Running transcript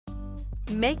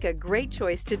Make a great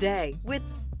choice today with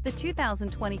the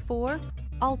 2024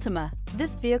 Altima.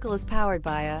 This vehicle is powered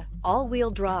by a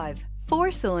all-wheel drive,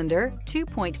 4-cylinder,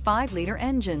 2.5-liter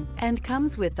engine and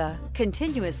comes with a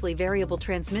continuously variable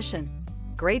transmission.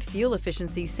 Great fuel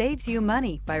efficiency saves you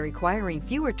money by requiring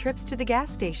fewer trips to the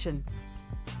gas station.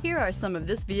 Here are some of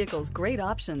this vehicle's great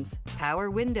options: power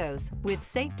windows with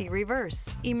safety reverse,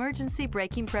 emergency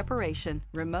braking preparation,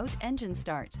 remote engine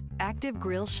start, active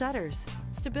grille shutters,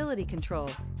 stability control,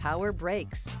 power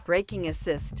brakes, braking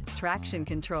assist, traction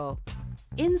control.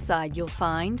 Inside you'll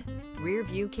find rear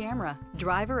view camera,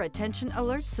 driver attention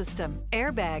alert system,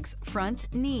 airbags,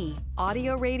 front knee,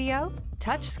 audio radio,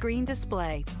 touch screen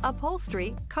display,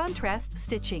 upholstery, contrast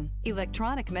stitching,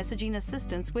 electronic messaging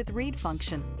assistance with read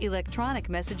function, electronic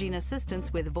messaging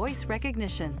assistance with voice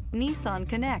recognition, Nissan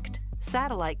Connect,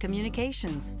 satellite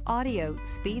communications, audio,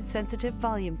 speed-sensitive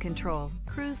volume control,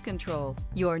 cruise control.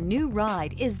 Your new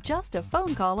ride is just a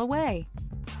phone call away.